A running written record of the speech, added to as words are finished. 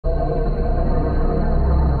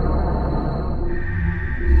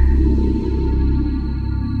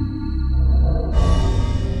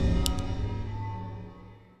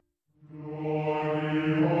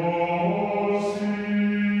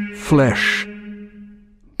flesh,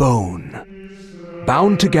 bone,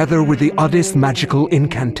 bound together with the oddest magical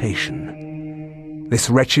incantation. This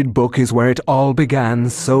wretched book is where it all began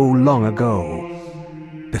so long ago,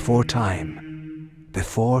 before time,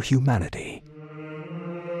 before humanity.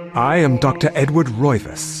 I am Dr. Edward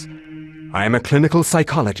Roivas. I am a clinical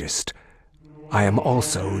psychologist. I am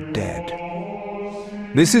also dead.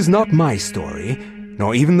 This is not my story,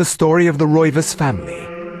 nor even the story of the Roivas family.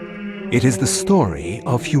 It is the story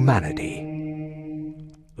of humanity.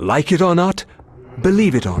 Like it or not,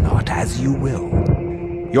 believe it or not, as you will.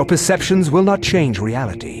 Your perceptions will not change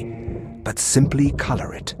reality, but simply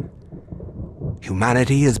color it.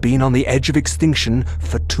 Humanity has been on the edge of extinction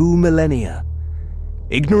for 2 millennia,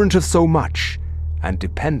 ignorant of so much and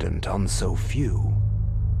dependent on so few.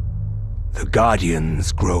 The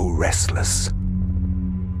Guardians grow restless.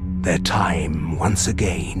 Their time once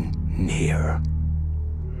again near.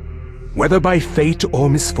 Whether by fate or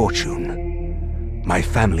misfortune, my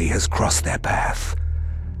family has crossed their path,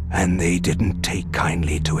 and they didn't take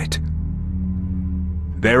kindly to it.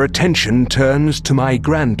 Their attention turns to my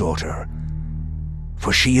granddaughter,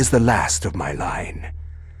 for she is the last of my line,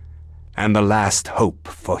 and the last hope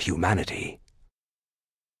for humanity.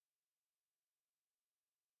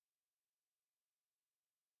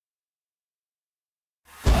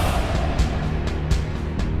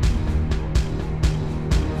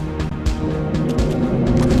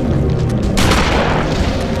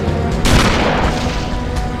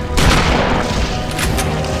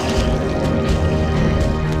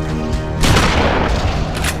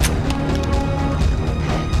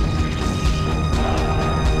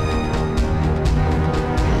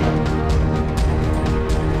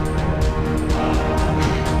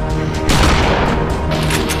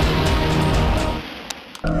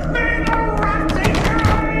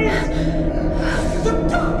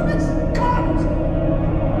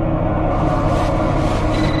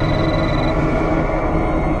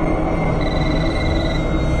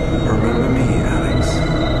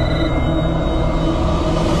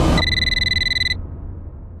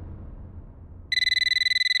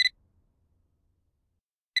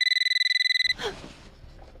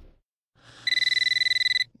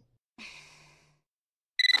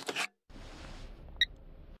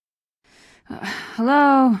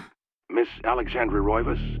 Hello? Miss Alexandra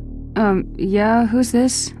Roivas? Yeah, who's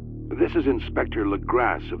this? This is Inspector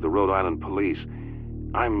LeGrasse of the Rhode Island Police.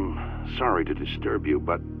 I'm sorry to disturb you,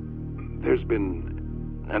 but there's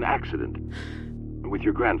been an accident with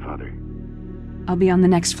your grandfather. I'll be on the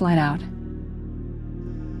next flight out.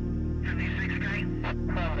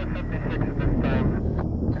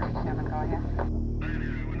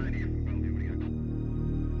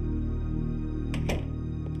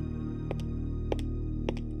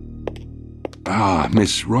 Ah,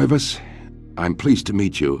 Miss Roivas. I'm pleased to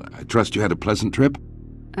meet you. I trust you had a pleasant trip?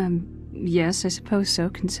 Yes, I suppose so,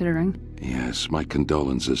 considering. Yes, my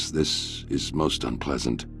condolences. This is most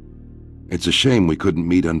unpleasant. It's a shame we couldn't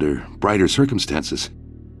meet under brighter circumstances.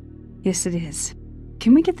 Yes, it is.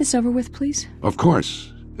 Can we get this over with, please? Of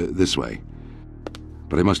course. This way.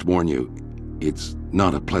 But I must warn you, it's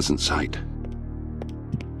not a pleasant sight.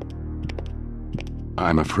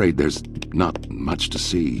 I'm afraid there's not much to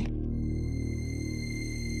see.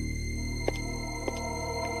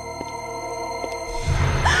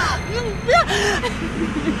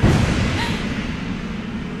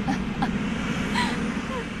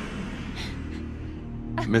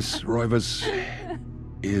 Miss Roivas,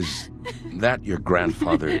 is that your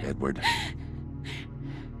grandfather, Edward?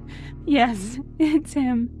 Yes, it's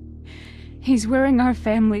him. He's wearing our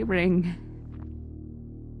family ring.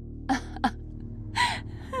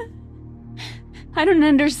 I don't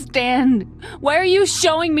understand. Why are you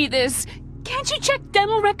showing me this? Can't you check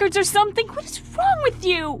dental records or something? What is wrong with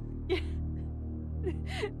you?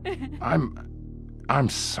 I'm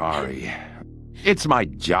sorry. It's my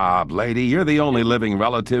job, lady. You're the only living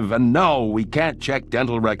relative, and no, we can't check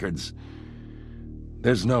dental records.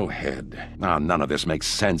 There's no head. None of this makes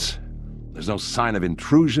sense. There's no sign of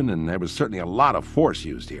intrusion, and there was certainly a lot of force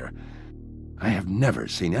used here. I have never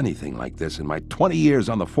seen anything like this in my 20 years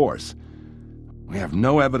on the force. We have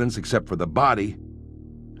no evidence except for the body,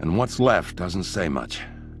 and what's left doesn't say much.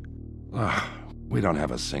 We don't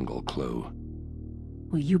have a single clue.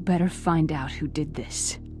 Well, you better find out who did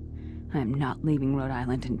this. I'm not leaving Rhode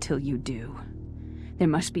Island until you do. There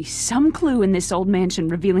must be some clue in this old mansion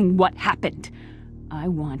revealing what happened. I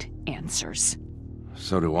want answers.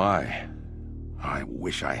 So do I. I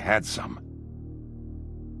wish I had some.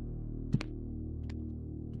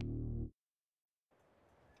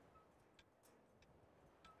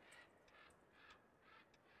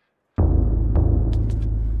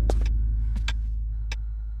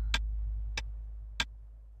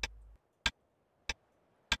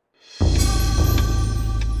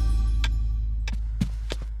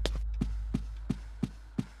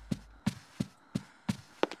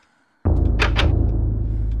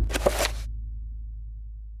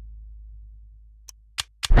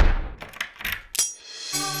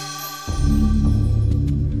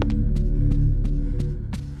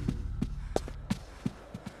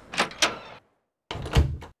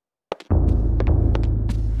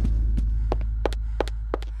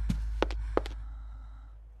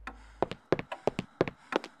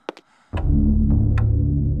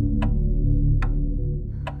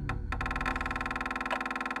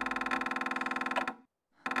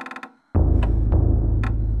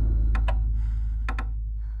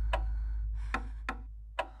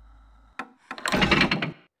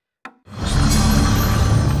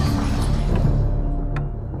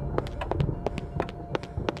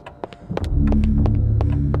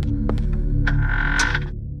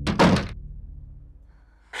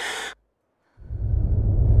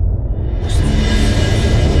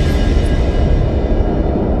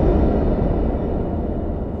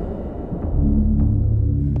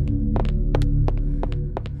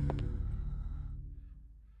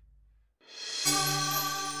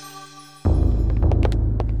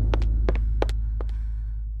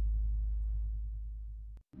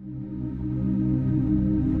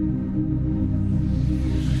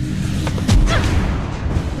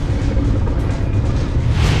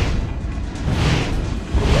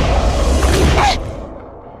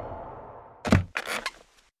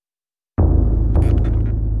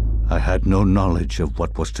 no knowledge of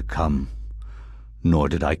what was to come, nor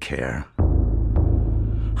did I care.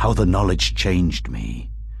 How the knowledge changed me,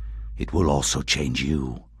 it will also change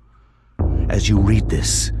you. As you read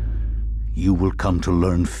this, you will come to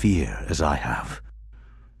learn fear as I have.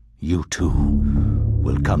 You too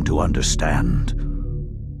will come to understand,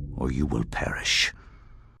 or you will perish.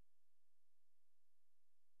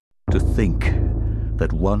 To think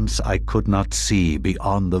that once I could not see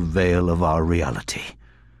beyond the veil of our reality,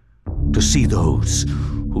 to see those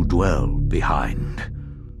who dwell behind.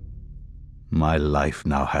 My life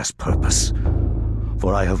now has purpose,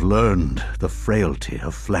 for I have learned the frailty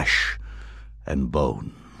of flesh and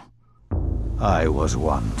bone. I was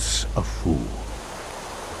once a fool.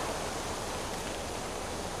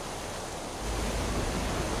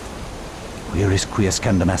 Where is Quies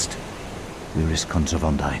Candamest? Where is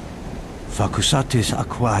Conservondine? Facusatis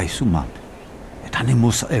aquae sumat, et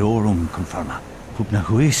animus eorum confirma. Pugna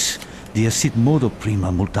huis, dia sit modo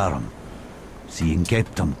prima multarum, si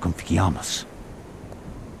inceptum conficiamus.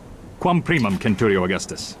 Quam primum, Centurio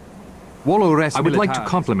Augustus. I would like to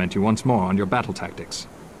compliment you once more on your battle tactics.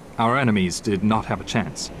 Our enemies did not have a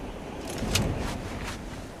chance.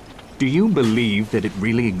 Do you believe that it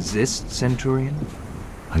really exists, Centurion?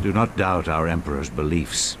 I do not doubt our Emperor's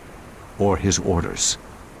beliefs, or his orders.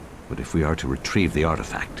 But if we are to retrieve the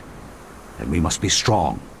artifact, then we must be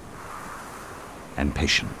strong and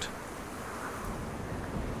patient.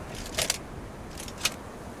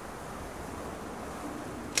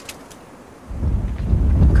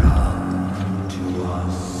 Come to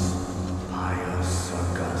us, pious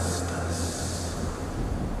Augustus.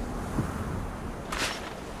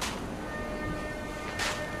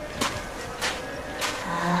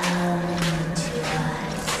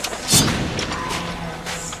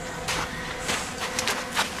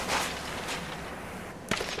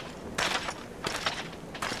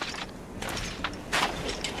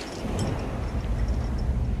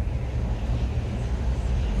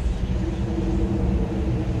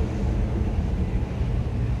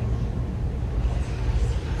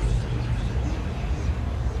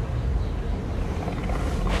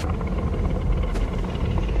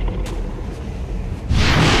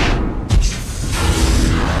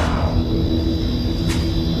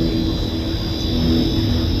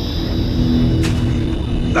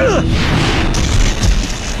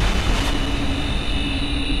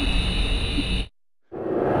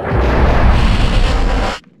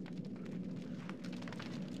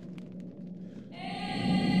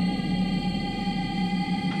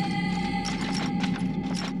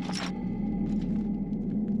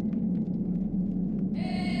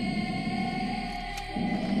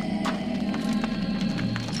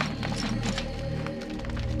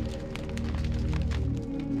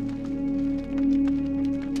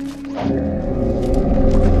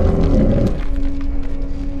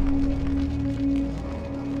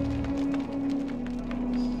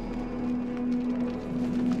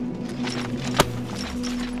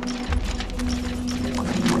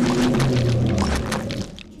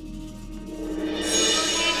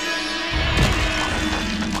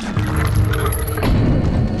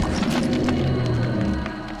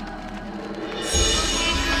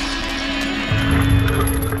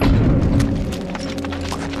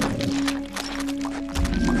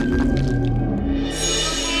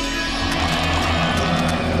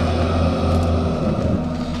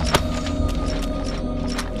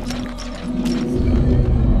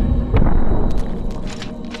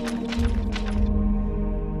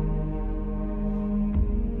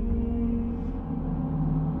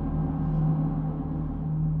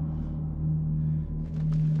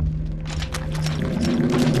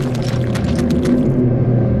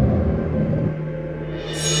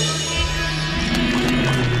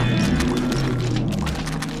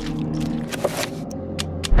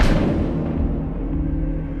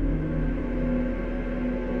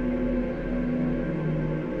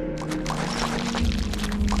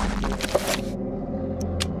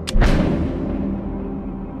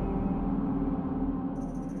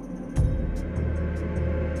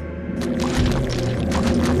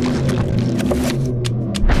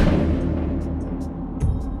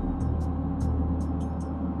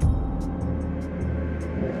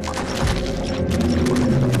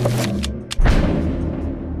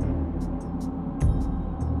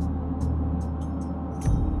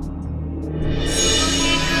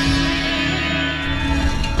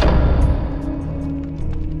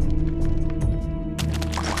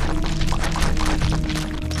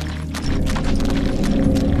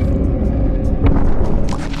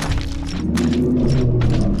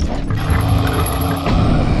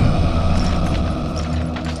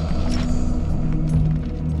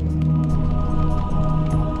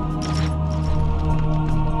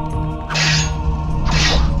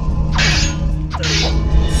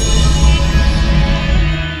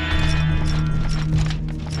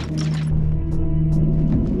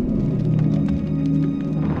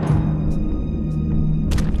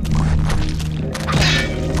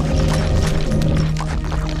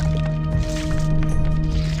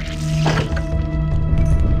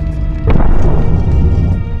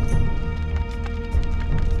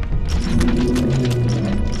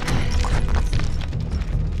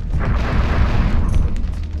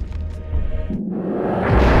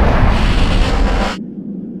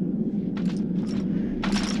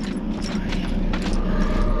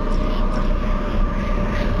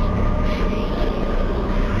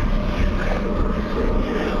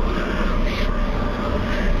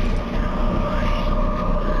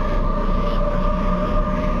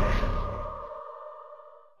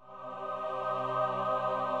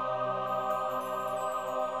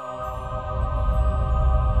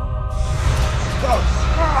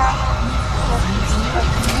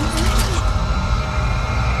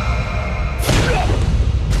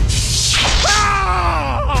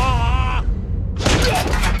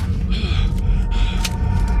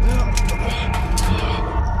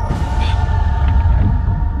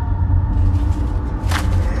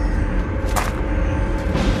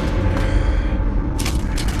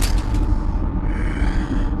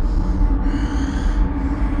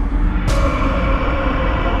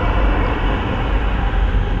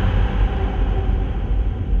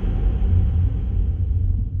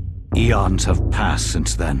 eons have passed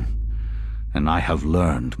since then, and I have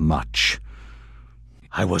learned much.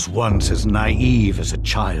 I was once as naive as a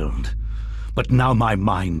child, but now my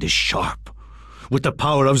mind is sharp. With the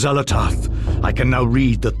power of Xalatoth, I can now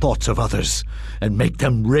read the thoughts of others and make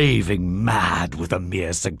them raving mad with a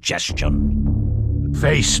mere suggestion.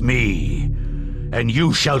 Face me, and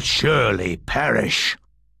you shall surely perish.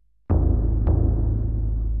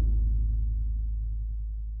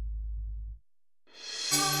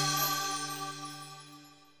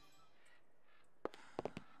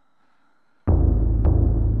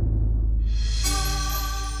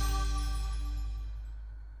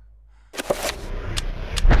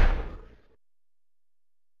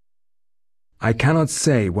 I cannot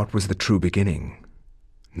say what was the true beginning,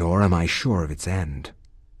 nor am I sure of its end.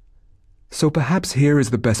 So perhaps here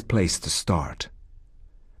is the best place to start.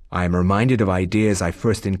 I am reminded of ideas I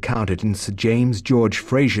first encountered in Sir James George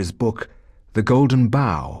Fraser's book, The Golden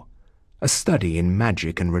Bough, a study in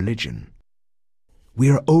magic and religion.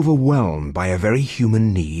 We are overwhelmed by a very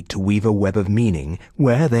human need to weave a web of meaning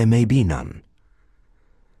where there may be none.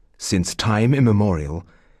 Since time immemorial,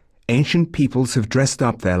 ancient peoples have dressed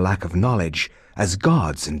up their lack of knowledge as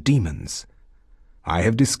gods and demons. I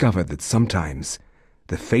have discovered that sometimes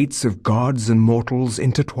the fates of gods and mortals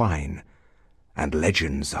intertwine, and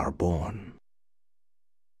legends are born.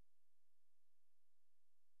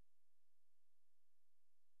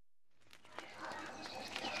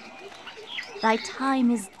 Thy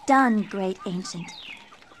time is done, great ancient.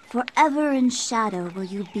 Forever in shadow will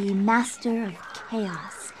you be master of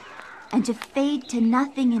chaos, and to fade to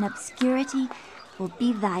nothing in obscurity will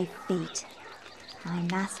be thy fate. My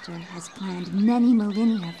master has planned many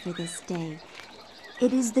millennia for this day.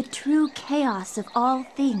 It is the true chaos of all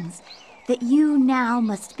things that you now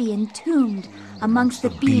must be entombed amongst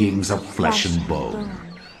the beings of flesh and bone.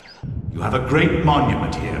 You have a great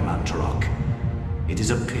monument here, Mantarok. It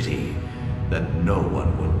is a pity that no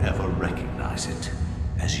one will ever recognize it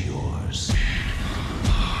as yours.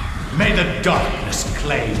 May the darkness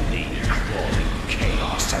claim thee, crawling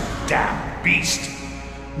chaos and damned beast!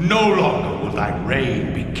 No longer will thy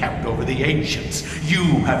reign be kept over the ancients you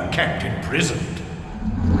have kept imprisoned.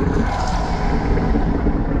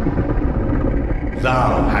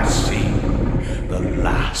 Thou hast seen the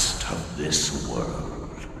last of this world.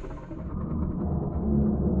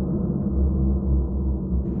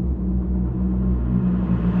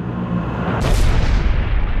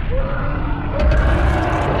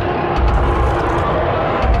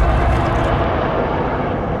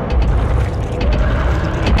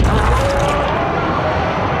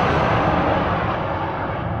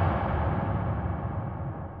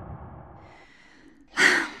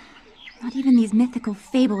 Mythical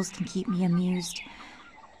fables can keep me amused.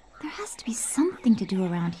 There has to be something to do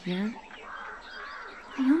around here.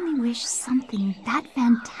 I only wish something that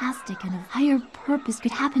fantastic and of higher purpose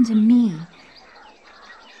could happen to me.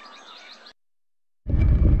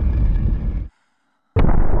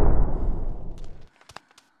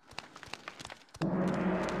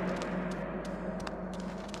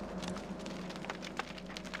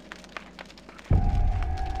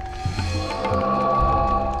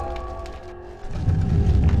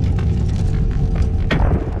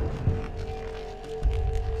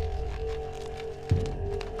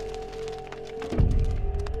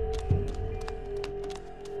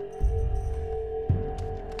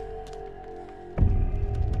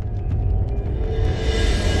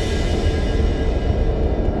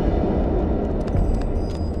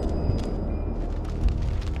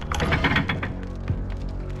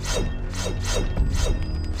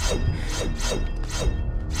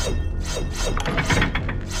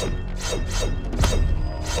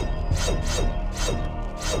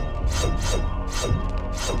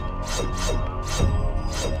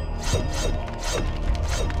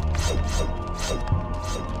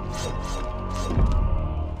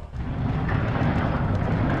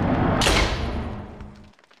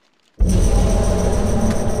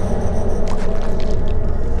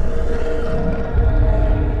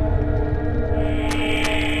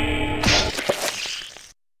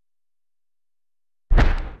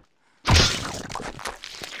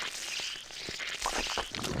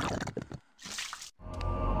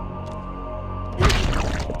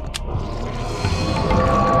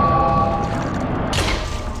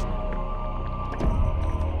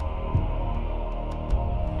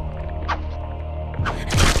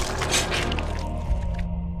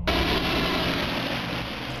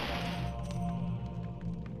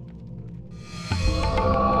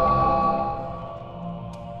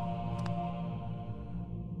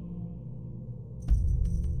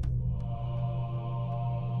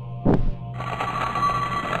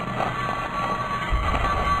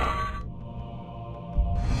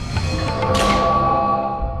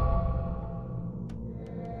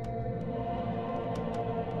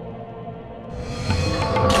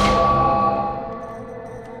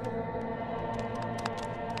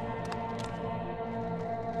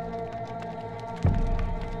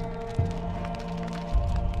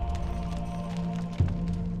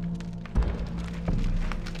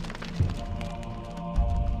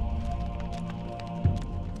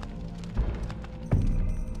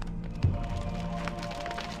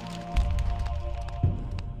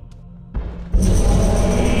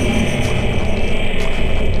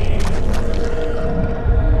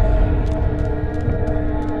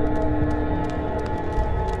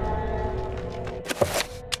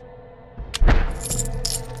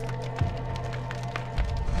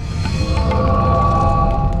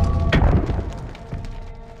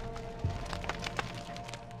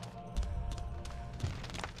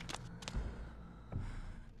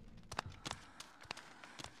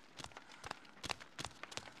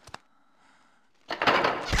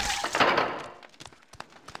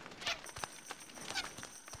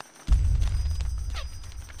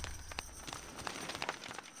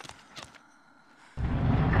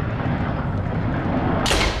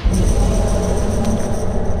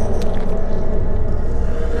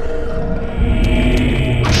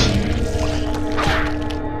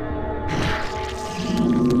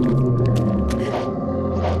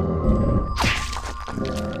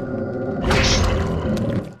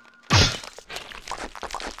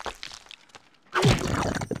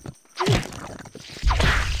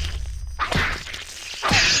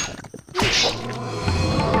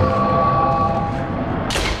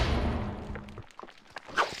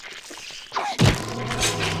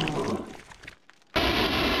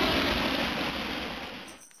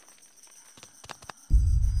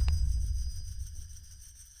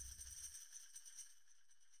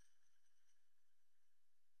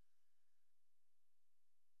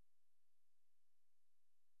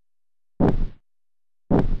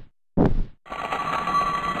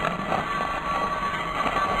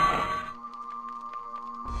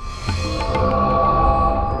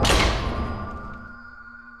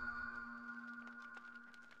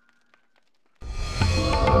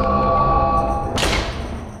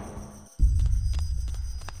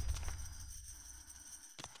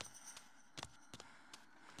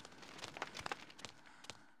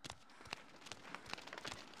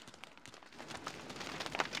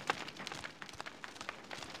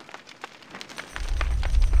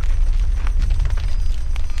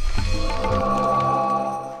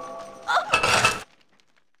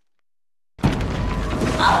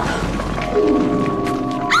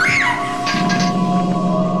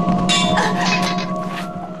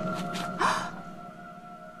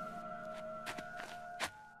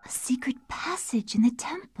 message in the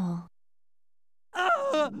temple.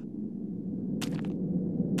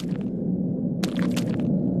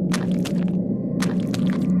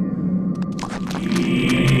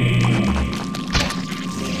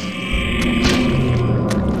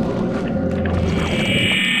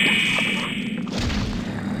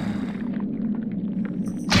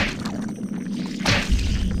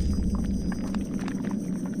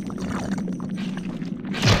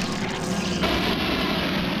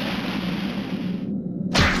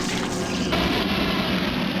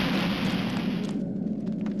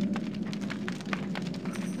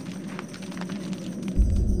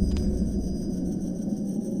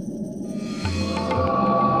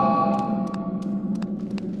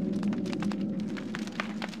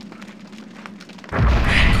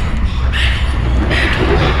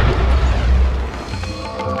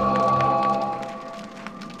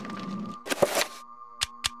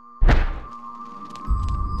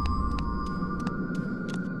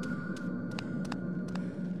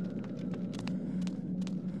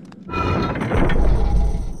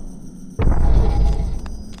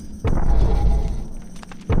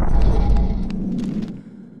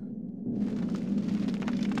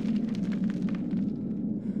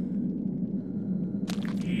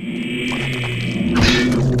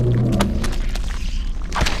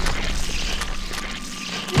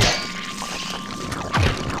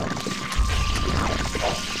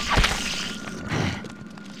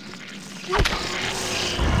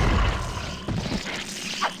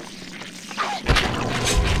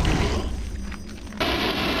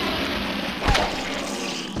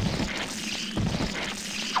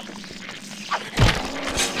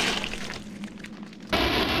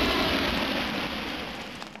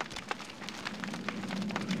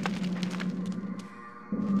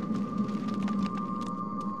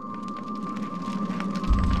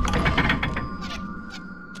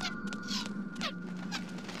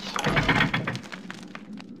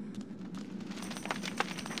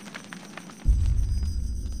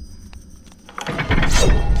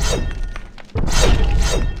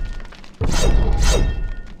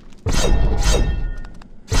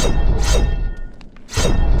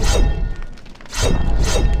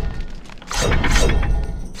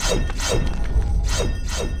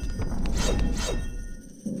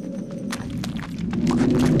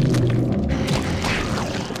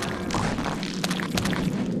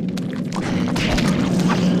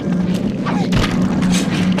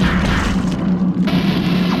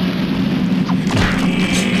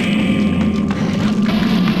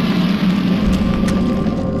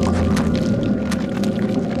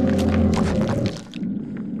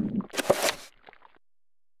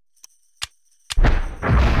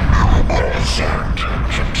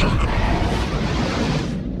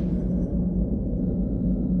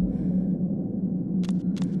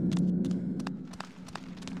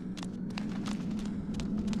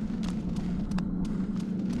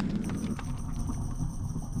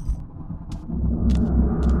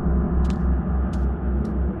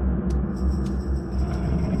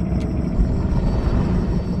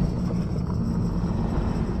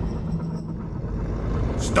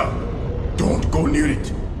 Stop! Don't go near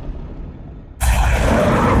it!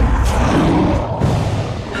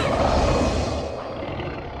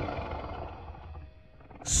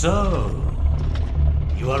 So,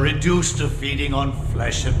 you are reduced to feeding on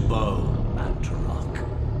flesh and bone, Mantarok.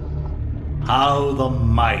 How the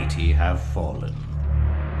mighty have fallen.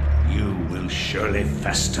 You will surely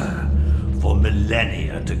fester for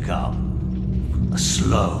millennia to come. A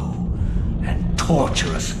slow and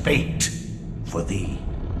torturous fate for thee.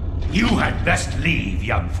 You had best leave,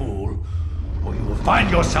 young fool, or you will find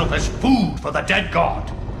yourself as food for the dead god.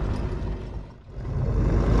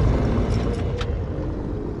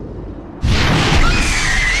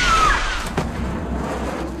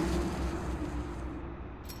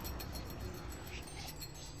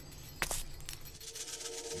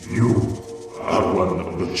 You are one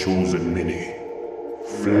of the chosen many,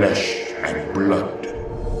 flesh and blood.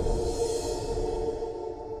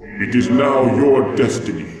 It is now your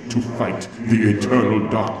destiny to fight the eternal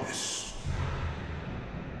darkness.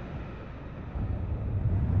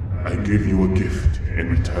 I give you a gift in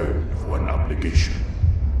return for an obligation.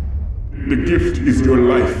 The gift is your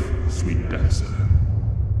life, sweet dancer.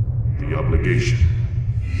 The obligation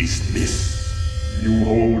is this. You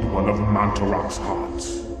hold one of Mantarok's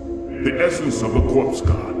hearts, the essence of the corpse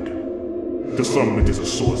god. To some it is a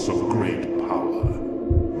source of great power.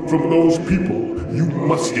 From those people, you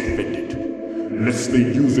must defend it, lest they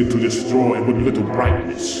use it to destroy what little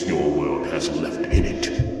brightness your world has left in it.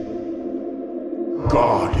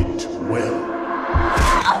 Guard it well.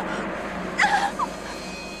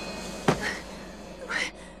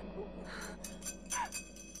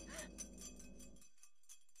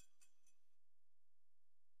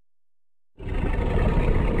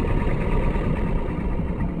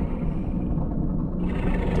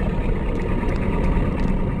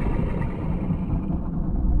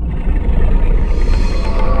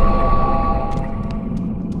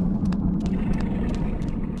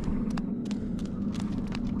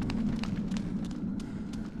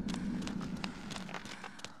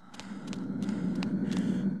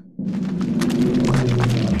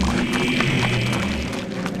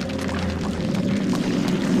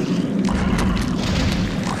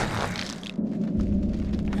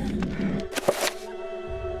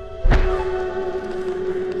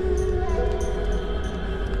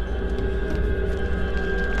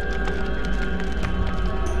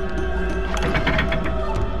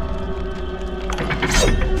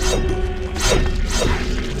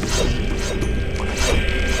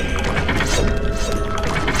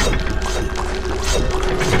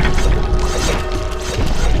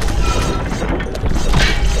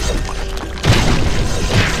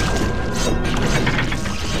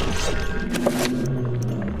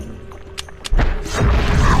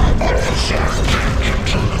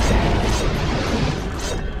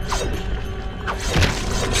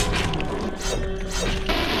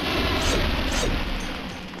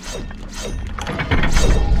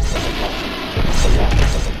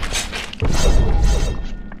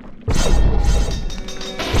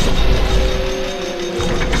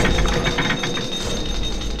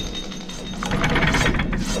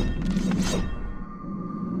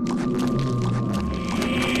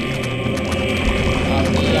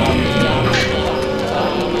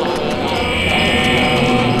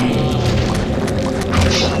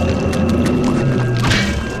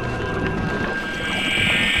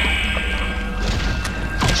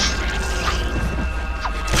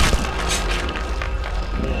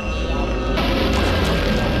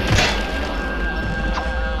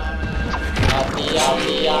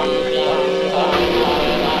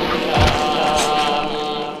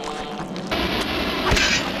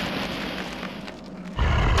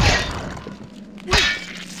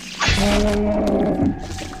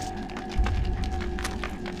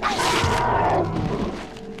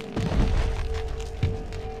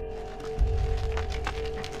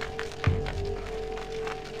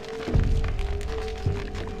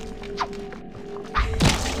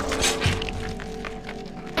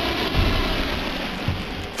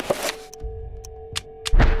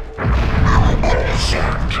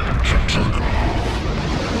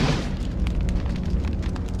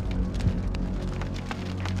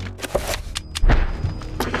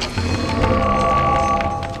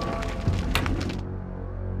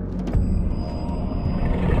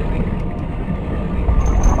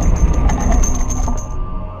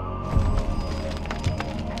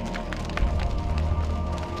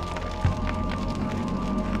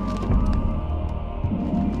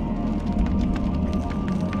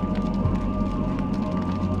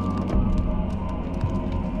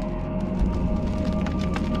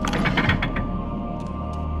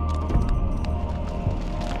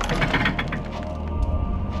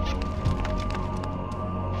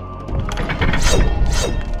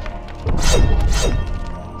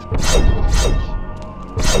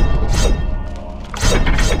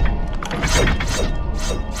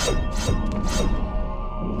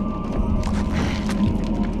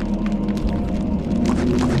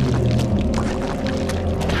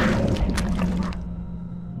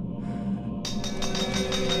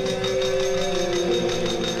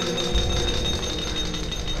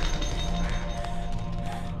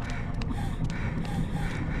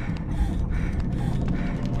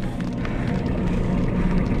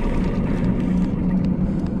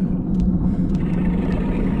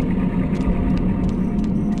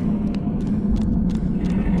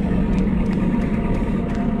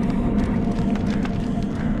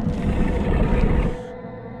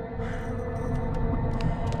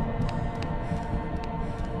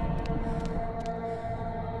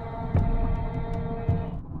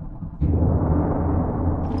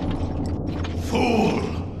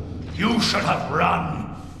 should have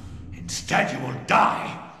run. Instead, you will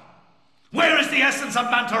die. Where is the essence of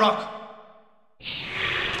Mantarok?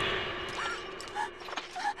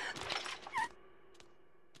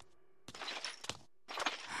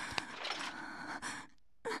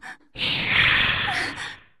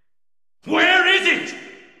 Where is it?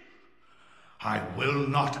 I will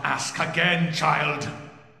not ask again, child.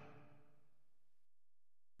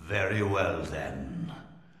 Very well, then.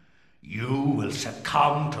 You will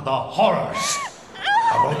succumb to the horrors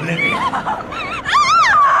of oblivion.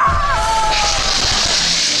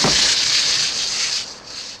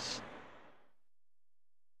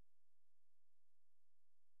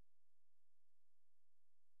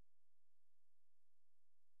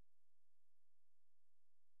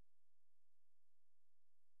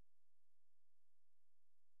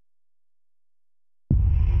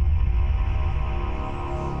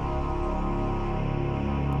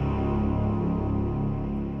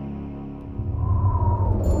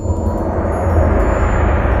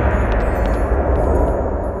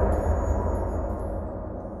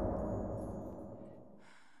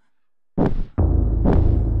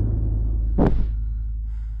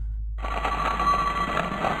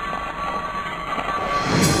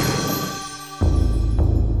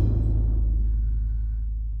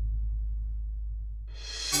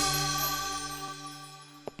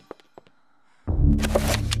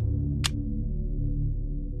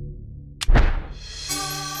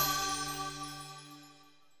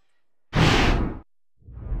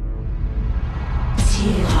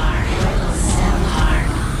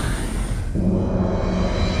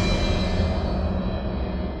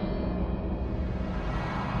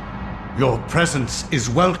 Your presence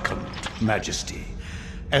is welcomed, Majesty.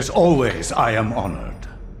 As always, I am honored.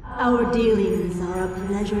 Our dealings are a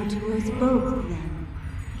pleasure to us both, then.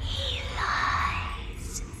 He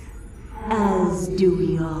lies. As do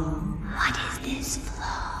we all. What is this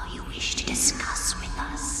flaw you wish to discuss with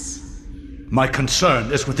us? My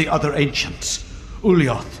concern is with the other ancients.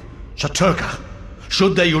 Ulyaoth, Shaturga.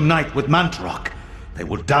 Should they unite with Mantarok, they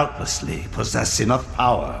will doubtlessly possess enough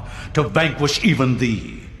power to vanquish even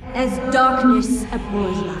thee. As darkness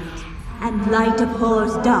abhors light, and light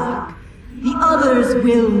abhors dark, the others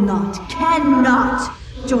will not, cannot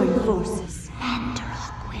join forces.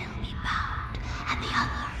 Mantarok will be bound, and the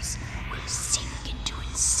others will sink into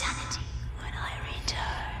insanity when I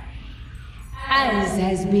return. As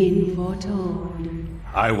has been foretold.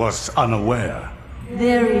 I was unaware.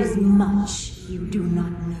 There is much you do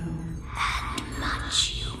not know. And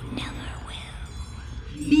much you never will.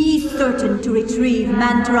 certain to retrieve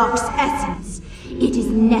Mantarok's essence, it is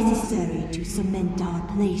necessary to cement our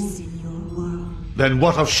place in your world. Then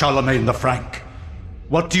what of Charlemagne the Frank?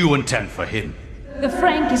 What do you intend for him? The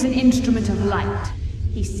Frank is an instrument of light.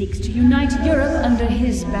 He seeks to unite Europe under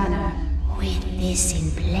his banner. With this in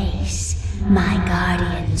place, my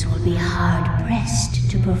guardians will be hard-pressed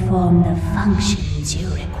to perform the functions you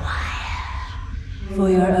require. For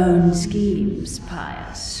your own schemes,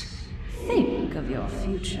 Pius. Think of your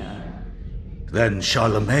future. Then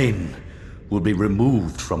Charlemagne will be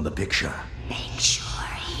removed from the picture. Make sure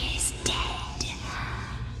he is dead.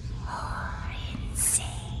 Or insane.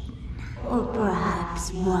 Or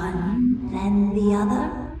perhaps one, then the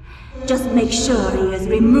other? Just make sure he is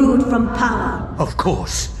removed from power. Of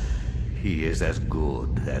course. He is as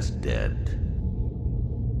good as dead.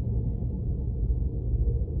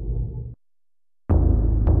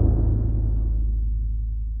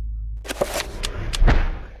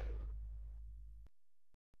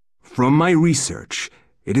 From my research,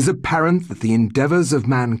 it is apparent that the endeavors of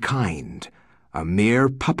mankind are mere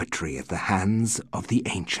puppetry at the hands of the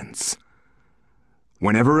ancients.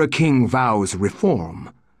 Whenever a king vows reform,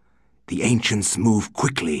 the ancients move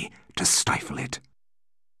quickly to stifle it.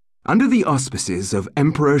 Under the auspices of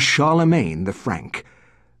Emperor Charlemagne the Frank,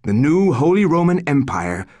 the new Holy Roman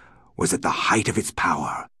Empire was at the height of its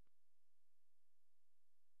power.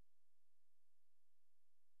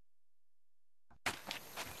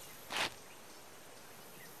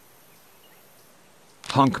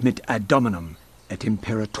 Hanc mit ad dominum et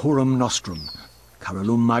imperatorum nostrum,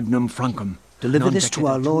 Carolum magnum Francum. Deliver this to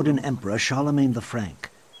our Lord and Emperor Charlemagne the Frank.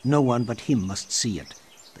 No one but him must see it.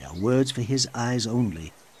 They are words for his eyes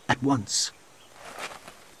only. At once.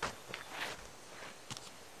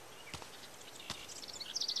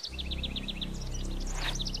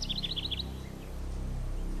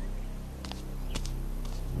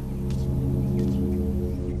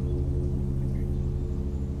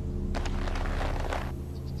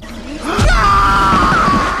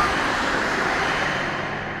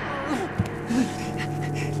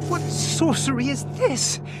 What sorcery is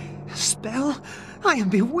this? A spell? I am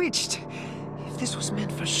bewitched. If this was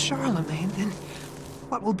meant for Charlemagne, then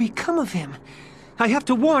what will become of him? I have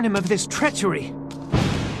to warn him of this treachery.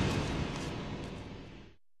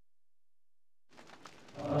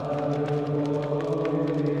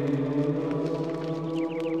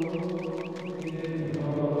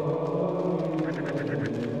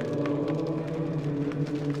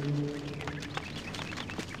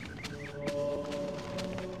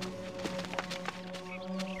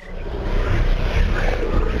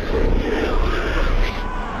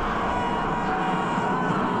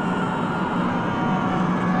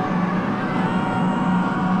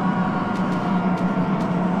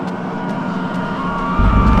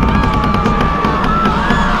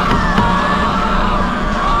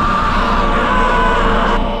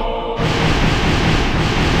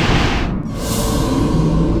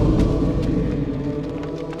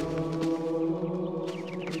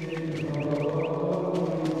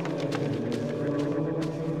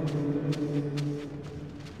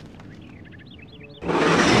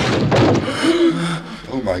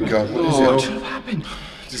 Oh my God, what is What it? happened?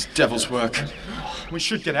 This devil's work. We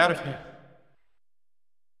should get out of here.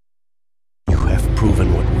 You have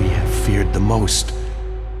proven what we have feared the most.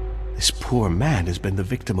 This poor man has been the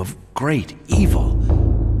victim of great evil.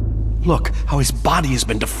 Look how his body has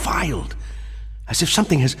been defiled, as if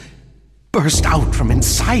something has burst out from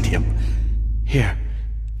inside him. Here,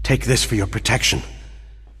 take this for your protection.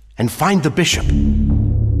 And find the bishop.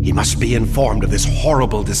 He must be informed of this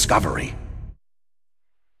horrible discovery.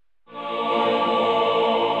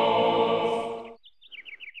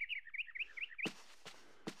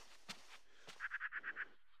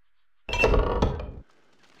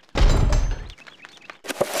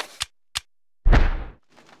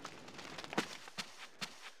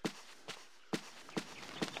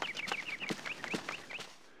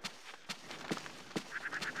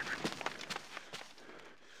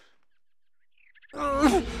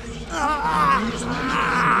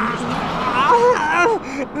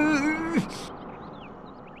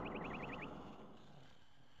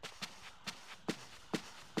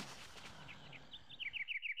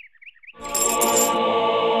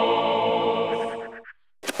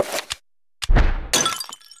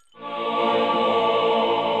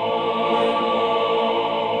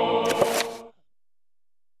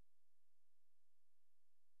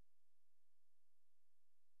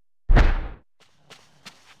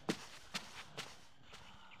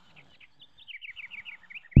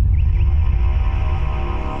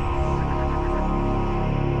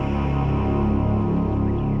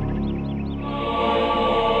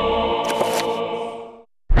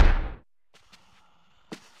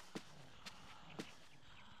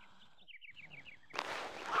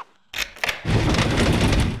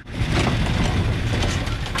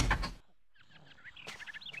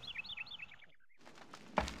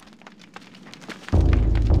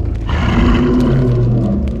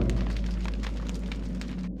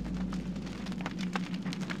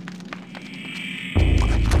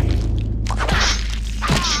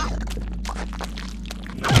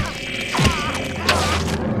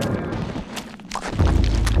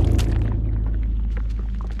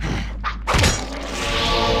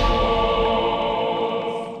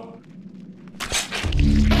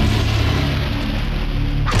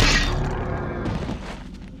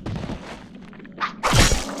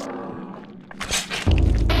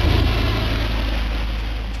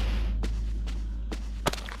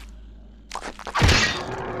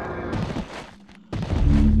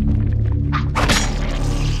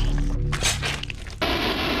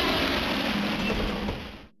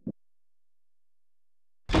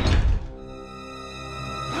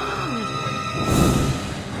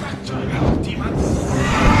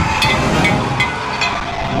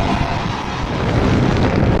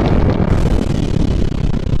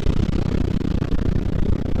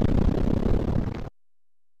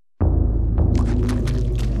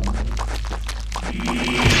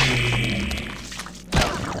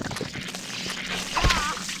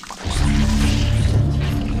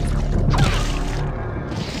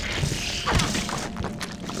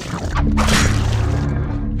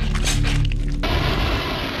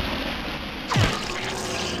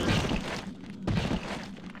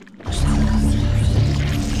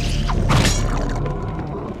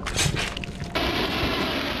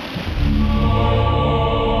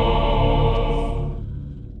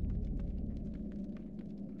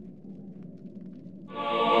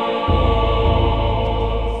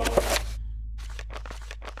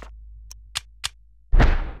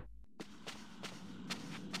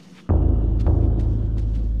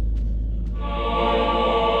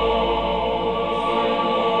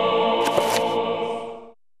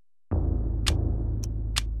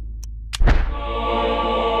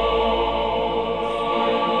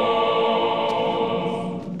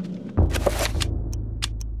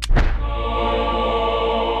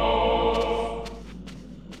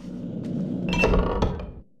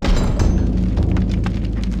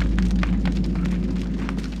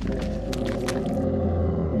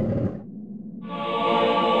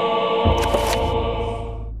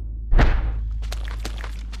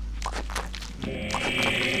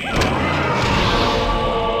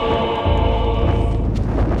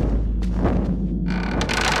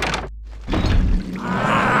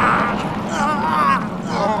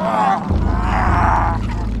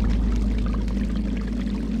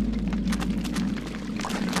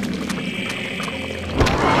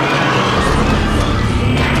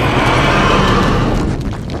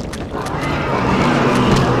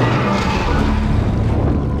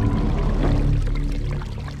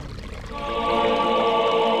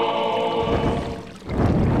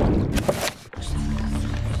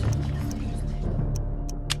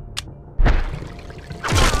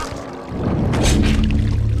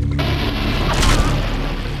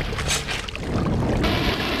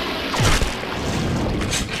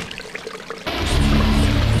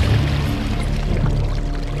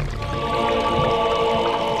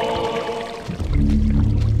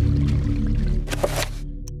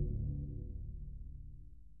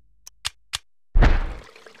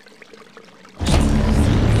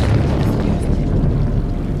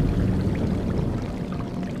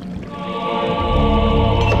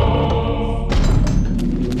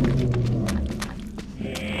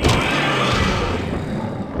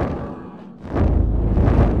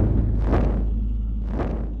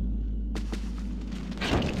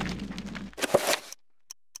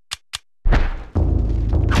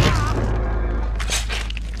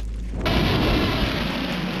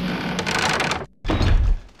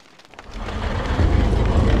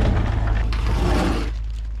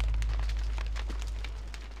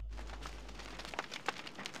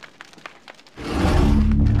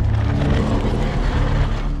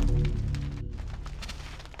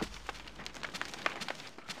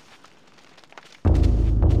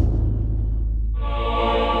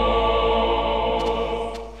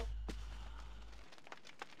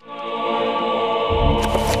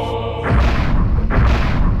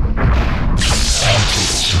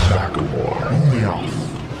 Nakamore, only off.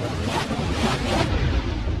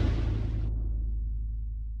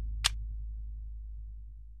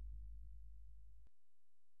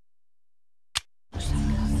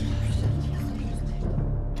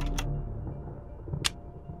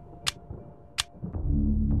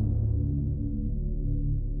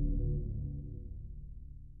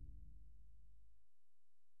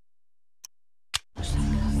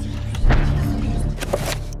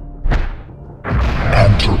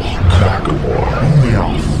 Nakamore, only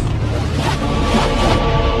off.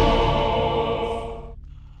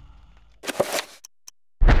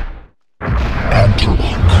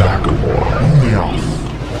 Nakamore, only off.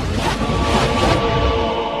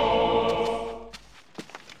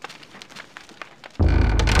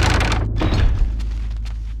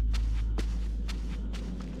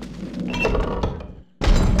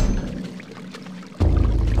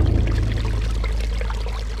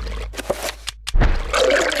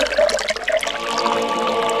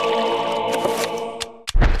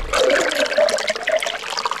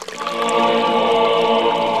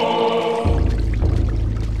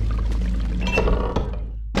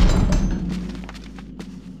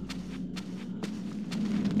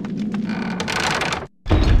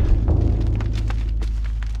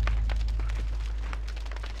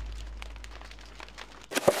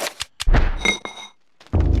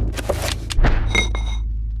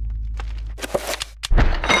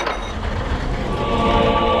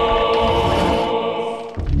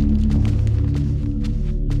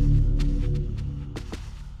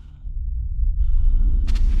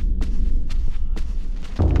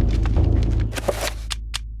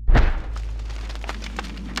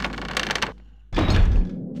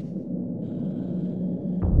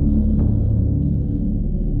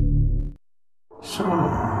 So,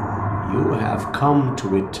 you have come to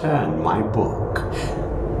return my book.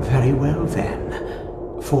 Very well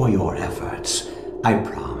then. For your efforts, I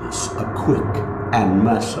promise a quick and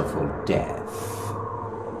merciful death.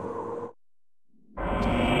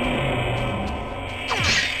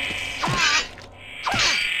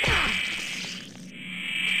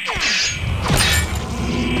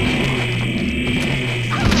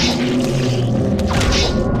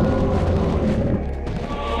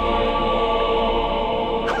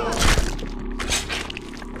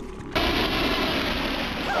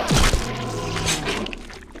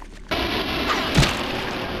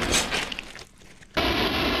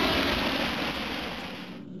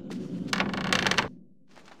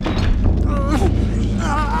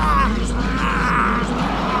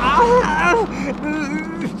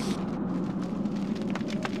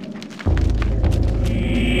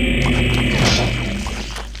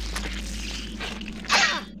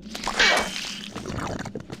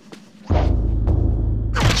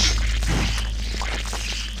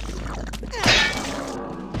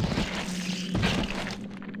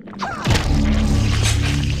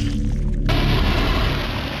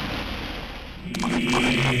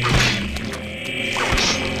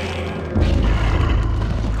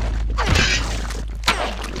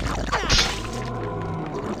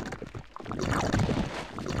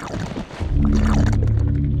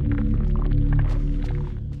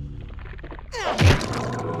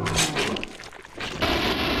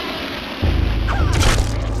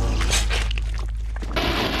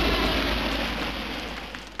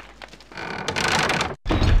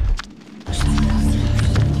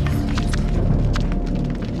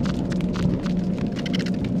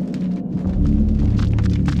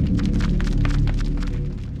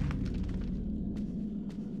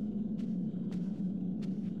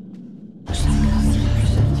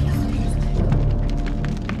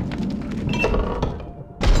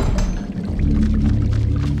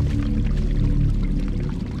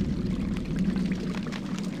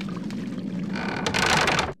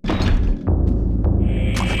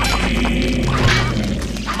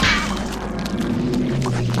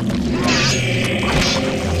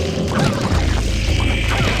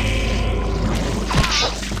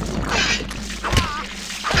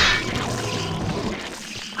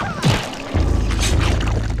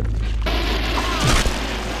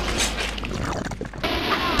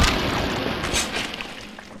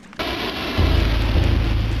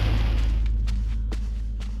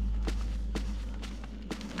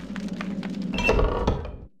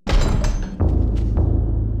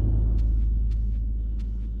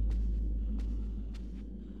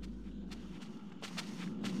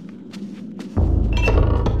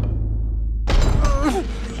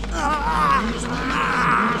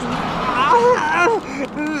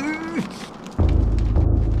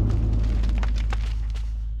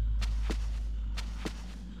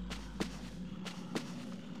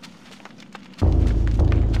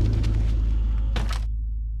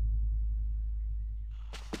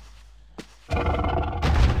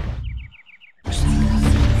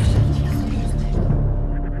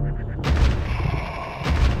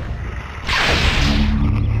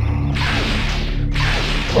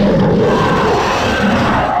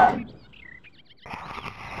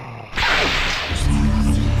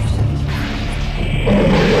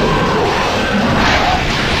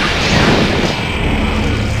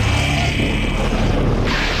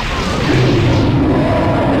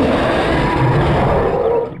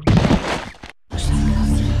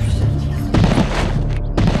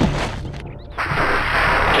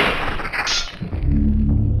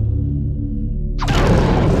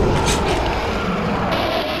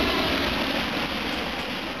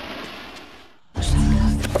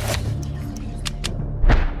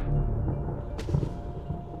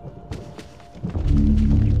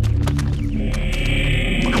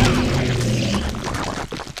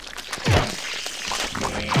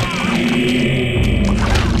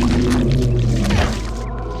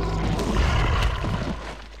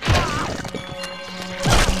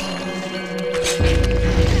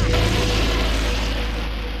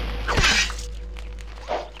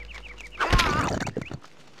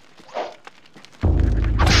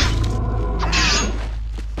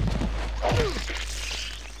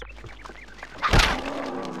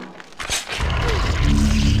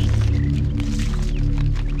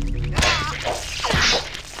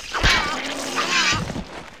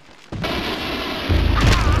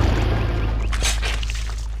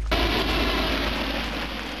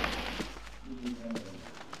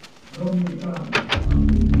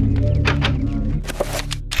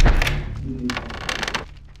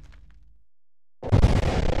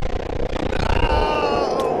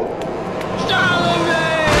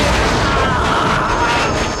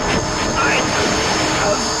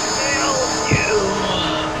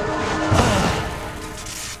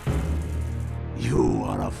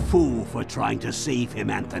 fool for trying to save him,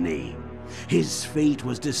 Anthony. His fate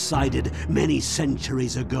was decided many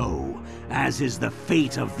centuries ago, as is the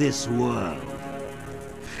fate of this world.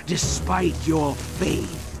 Despite your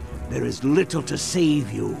faith, there is little to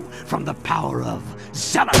save you from the power of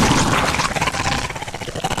Xelazar.